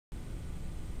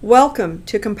Welcome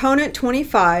to Component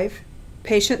 25,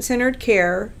 Patient-Centered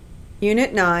Care,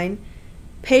 Unit 9,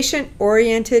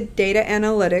 Patient-Oriented Data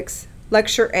Analytics,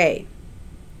 Lecture A.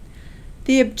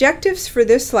 The objectives for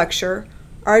this lecture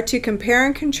are to compare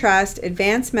and contrast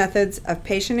advanced methods of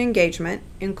patient engagement,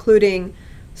 including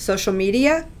social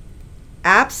media,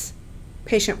 apps,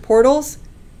 patient portals,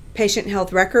 patient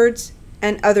health records,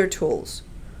 and other tools.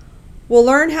 We'll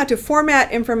learn how to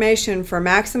format information for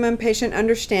maximum patient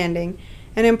understanding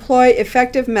and employ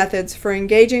effective methods for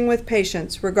engaging with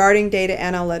patients regarding data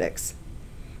analytics.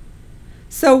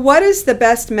 So what is the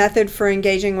best method for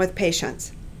engaging with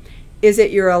patients? Is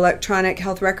it your electronic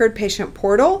health record patient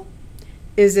portal?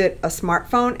 Is it a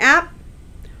smartphone app?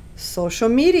 Social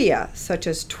media such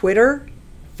as Twitter,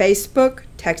 Facebook,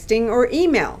 texting, or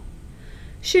email?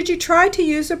 Should you try to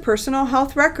use a personal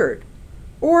health record?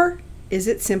 Or is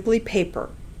it simply paper?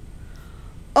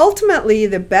 Ultimately,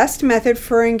 the best method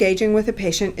for engaging with a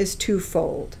patient is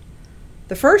twofold.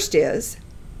 The first is,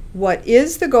 what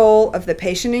is the goal of the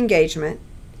patient engagement?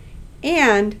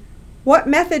 And what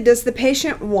method does the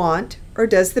patient want or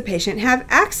does the patient have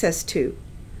access to?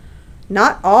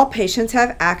 Not all patients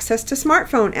have access to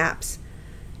smartphone apps.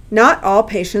 Not all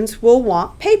patients will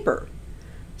want paper.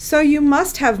 So you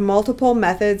must have multiple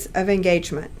methods of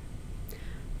engagement.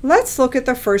 Let's look at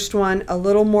the first one a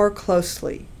little more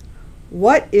closely.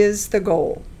 What is the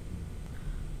goal?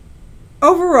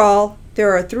 Overall,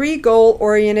 there are three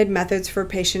goal-oriented methods for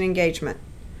patient engagement.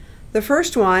 The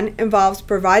first one involves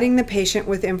providing the patient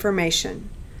with information.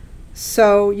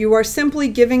 So you are simply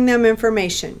giving them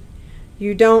information.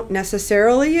 You don't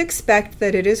necessarily expect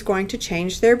that it is going to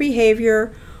change their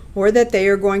behavior or that they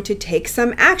are going to take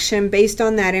some action based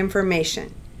on that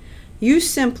information. You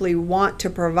simply want to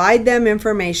provide them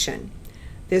information.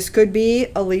 This could be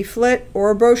a leaflet or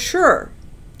a brochure.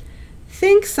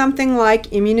 Think something like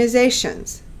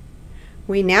immunizations.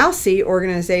 We now see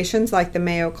organizations like the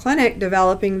Mayo Clinic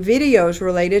developing videos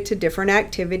related to different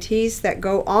activities that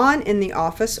go on in the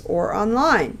office or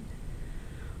online.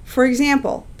 For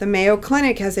example, the Mayo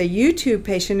Clinic has a YouTube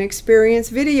patient experience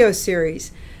video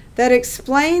series that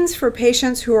explains for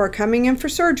patients who are coming in for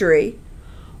surgery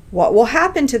what will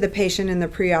happen to the patient in the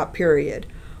pre-op period,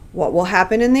 what will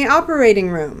happen in the operating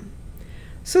room,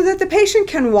 so that the patient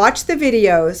can watch the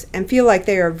videos and feel like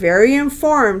they are very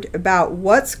informed about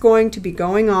what's going to be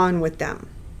going on with them.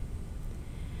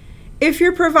 If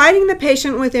you're providing the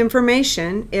patient with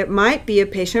information, it might be a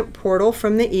patient portal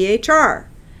from the EHR.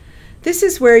 This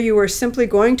is where you are simply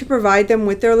going to provide them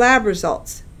with their lab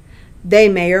results. They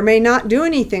may or may not do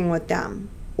anything with them,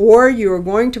 or you are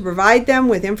going to provide them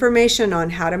with information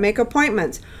on how to make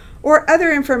appointments or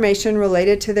other information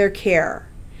related to their care.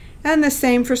 And the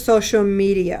same for social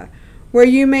media, where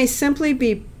you may simply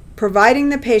be providing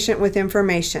the patient with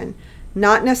information,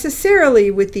 not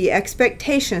necessarily with the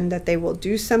expectation that they will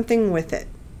do something with it.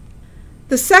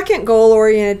 The second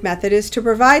goal-oriented method is to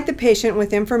provide the patient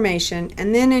with information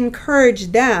and then encourage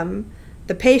them,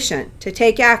 the patient, to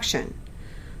take action.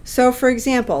 So, for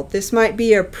example, this might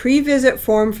be a pre-visit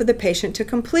form for the patient to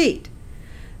complete.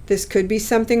 This could be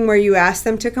something where you ask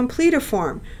them to complete a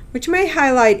form, which may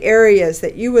highlight areas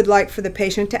that you would like for the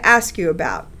patient to ask you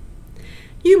about.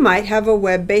 You might have a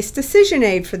web-based decision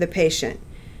aid for the patient.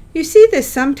 You see this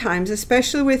sometimes,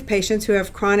 especially with patients who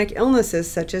have chronic illnesses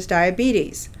such as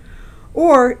diabetes.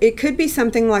 Or it could be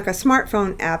something like a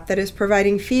smartphone app that is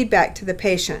providing feedback to the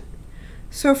patient.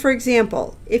 So, for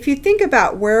example, if you think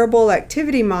about wearable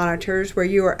activity monitors where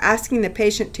you are asking the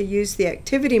patient to use the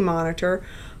activity monitor,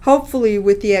 hopefully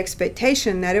with the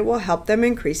expectation that it will help them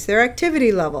increase their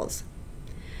activity levels.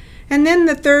 And then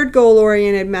the third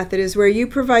goal-oriented method is where you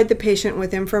provide the patient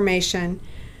with information.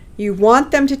 You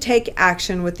want them to take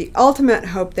action with the ultimate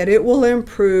hope that it will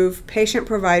improve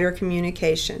patient-provider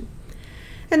communication.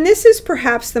 And this is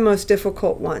perhaps the most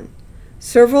difficult one.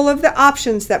 Several of the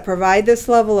options that provide this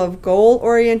level of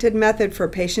goal-oriented method for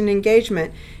patient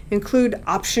engagement include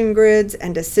option grids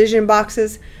and decision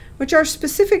boxes, which are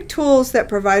specific tools that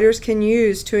providers can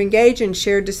use to engage in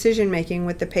shared decision-making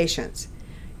with the patients.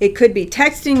 It could be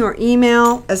texting or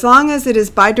email, as long as it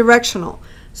is bidirectional,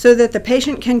 so that the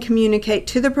patient can communicate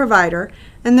to the provider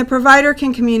and the provider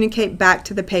can communicate back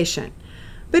to the patient.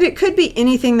 But it could be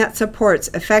anything that supports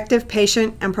effective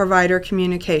patient and provider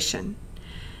communication.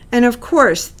 And of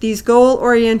course, these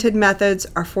goal-oriented methods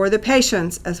are for the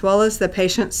patients as well as the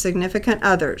patient's significant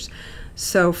others,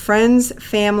 so friends,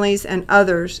 families, and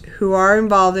others who are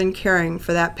involved in caring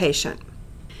for that patient.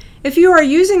 If you are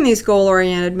using these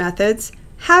goal-oriented methods,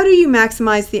 how do you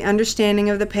maximize the understanding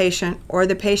of the patient or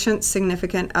the patient's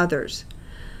significant others?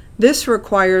 This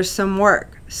requires some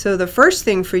work, So the first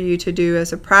thing for you to do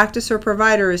as a practice or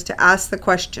provider is to ask the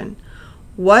question,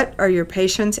 what are your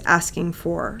patients asking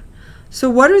for? So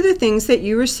what are the things that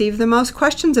you receive the most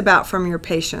questions about from your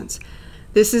patients?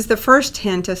 This is the first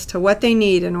hint as to what they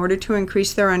need in order to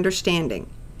increase their understanding.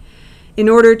 In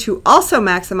order to also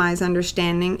maximize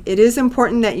understanding, it is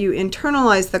important that you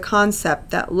internalize the concept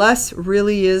that less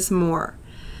really is more.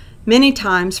 Many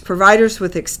times, providers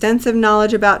with extensive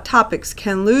knowledge about topics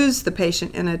can lose the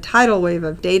patient in a tidal wave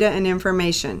of data and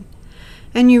information.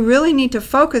 And you really need to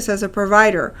focus as a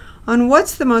provider on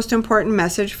what's the most important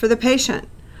message for the patient.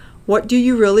 What do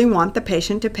you really want the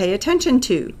patient to pay attention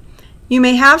to? You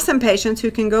may have some patients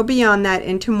who can go beyond that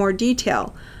into more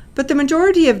detail, but the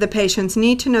majority of the patients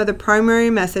need to know the primary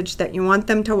message that you want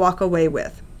them to walk away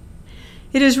with.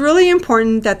 It is really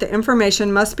important that the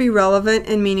information must be relevant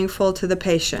and meaningful to the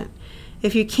patient.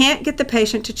 If you can't get the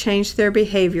patient to change their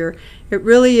behavior, it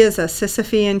really is a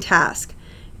Sisyphean task.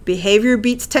 Behavior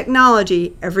beats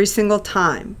technology every single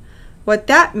time. What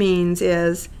that means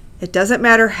is, it doesn't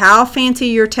matter how fancy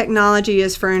your technology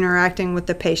is for interacting with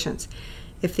the patients.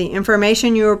 If the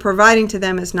information you are providing to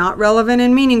them is not relevant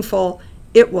and meaningful,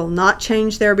 it will not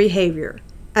change their behavior.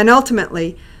 And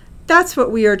ultimately, that's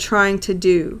what we are trying to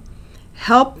do.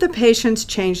 Help the patients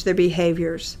change their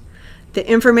behaviors. The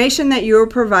information that you are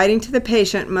providing to the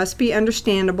patient must be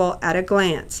understandable at a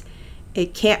glance.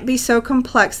 It can't be so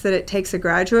complex that it takes a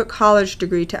graduate college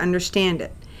degree to understand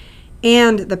it.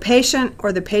 And the patient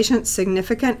or the patient's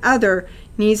significant other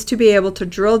needs to be able to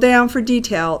drill down for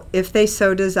detail if they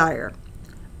so desire.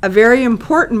 A very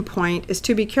important point is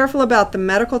to be careful about the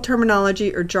medical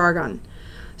terminology or jargon.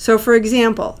 So for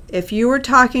example, if you were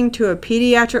talking to a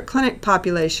pediatric clinic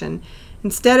population,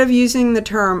 instead of using the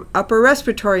term upper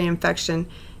respiratory infection,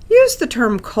 use the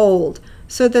term cold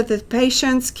so that the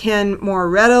patients can more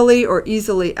readily or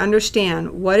easily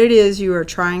understand what it is you are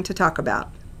trying to talk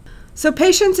about. So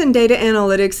patients and data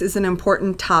analytics is an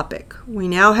important topic. We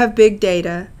now have big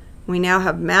data. We now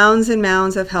have mounds and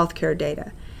mounds of healthcare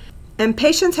data. And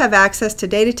patients have access to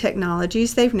data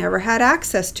technologies they've never had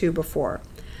access to before.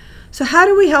 So how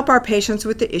do we help our patients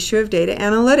with the issue of data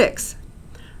analytics?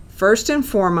 First and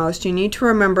foremost, you need to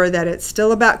remember that it's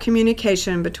still about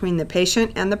communication between the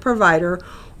patient and the provider,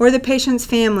 or the patient's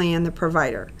family and the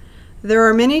provider. There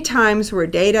are many times where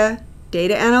data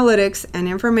analytics, and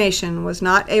information was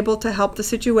not able to help the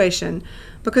situation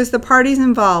because the parties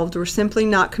involved were simply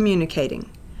not communicating.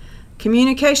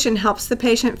 Communication helps the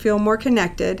patient feel more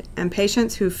connected, and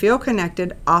patients who feel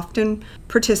connected often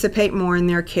participate more in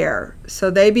their care,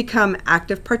 so they become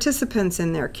active participants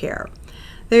in their care.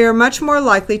 They are much more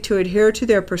likely to adhere to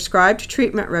their prescribed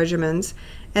treatment regimens,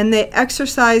 and they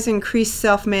exercise increased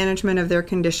self-management of their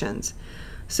conditions.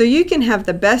 So you can have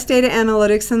the best data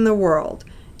analytics in the world.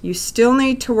 You still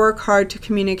need to work hard to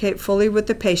communicate fully with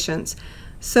the patients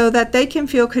so that they can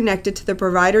feel connected to the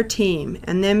provider team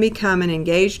and then become an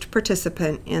engaged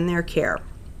participant in their care.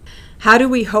 How do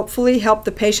we hopefully help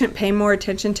the patient pay more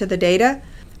attention to the data?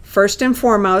 First and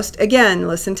foremost, again,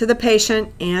 listen to the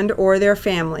patient and or their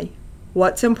family.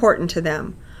 What's important to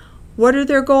them? What are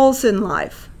their goals in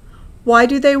life? Why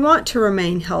do they want to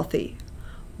remain healthy?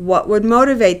 What would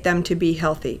motivate them to be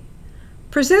healthy?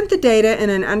 Present the data in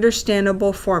an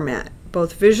understandable format,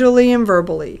 both visually and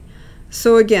verbally.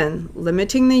 So again,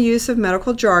 limiting the use of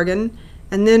medical jargon,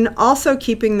 and then also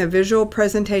keeping the visual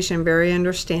presentation very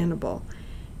understandable.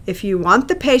 If you want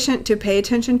the patient to pay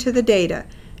attention to the data,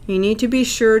 you need to be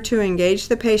sure to engage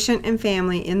the patient and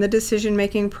family in the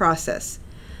decision-making process.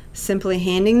 Simply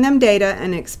handing them data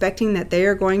and expecting that they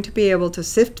are going to be able to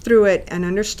sift through it and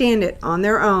understand it on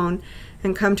their own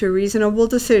and come to reasonable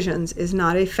decisions is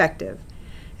not effective.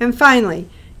 And finally,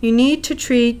 you need to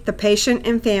treat the patient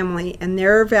and family and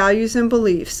their values and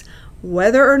beliefs,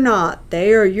 whether or not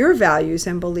they are your values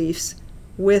and beliefs,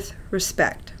 with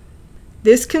respect.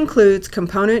 This concludes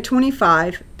Component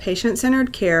 25,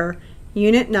 Patient-Centered Care,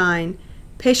 Unit 9,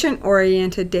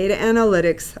 Patient-Oriented Data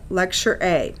Analytics, Lecture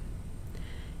A.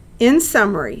 In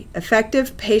summary,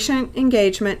 effective patient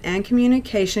engagement and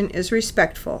communication is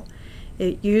respectful.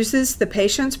 It uses the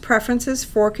patient's preferences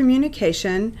for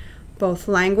communication, both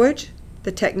language,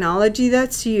 the technology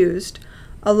that's used,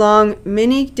 along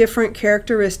many different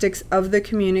characteristics of the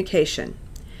communication.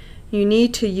 You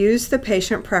need to use the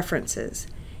patient preferences,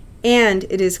 and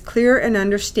it is clear and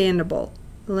understandable,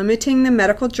 limiting the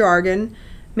medical jargon,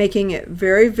 making it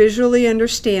very visually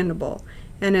understandable,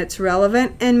 and it's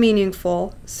relevant and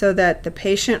meaningful so that the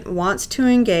patient wants to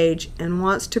engage and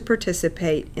wants to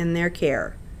participate in their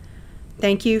care.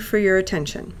 Thank you for your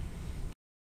attention.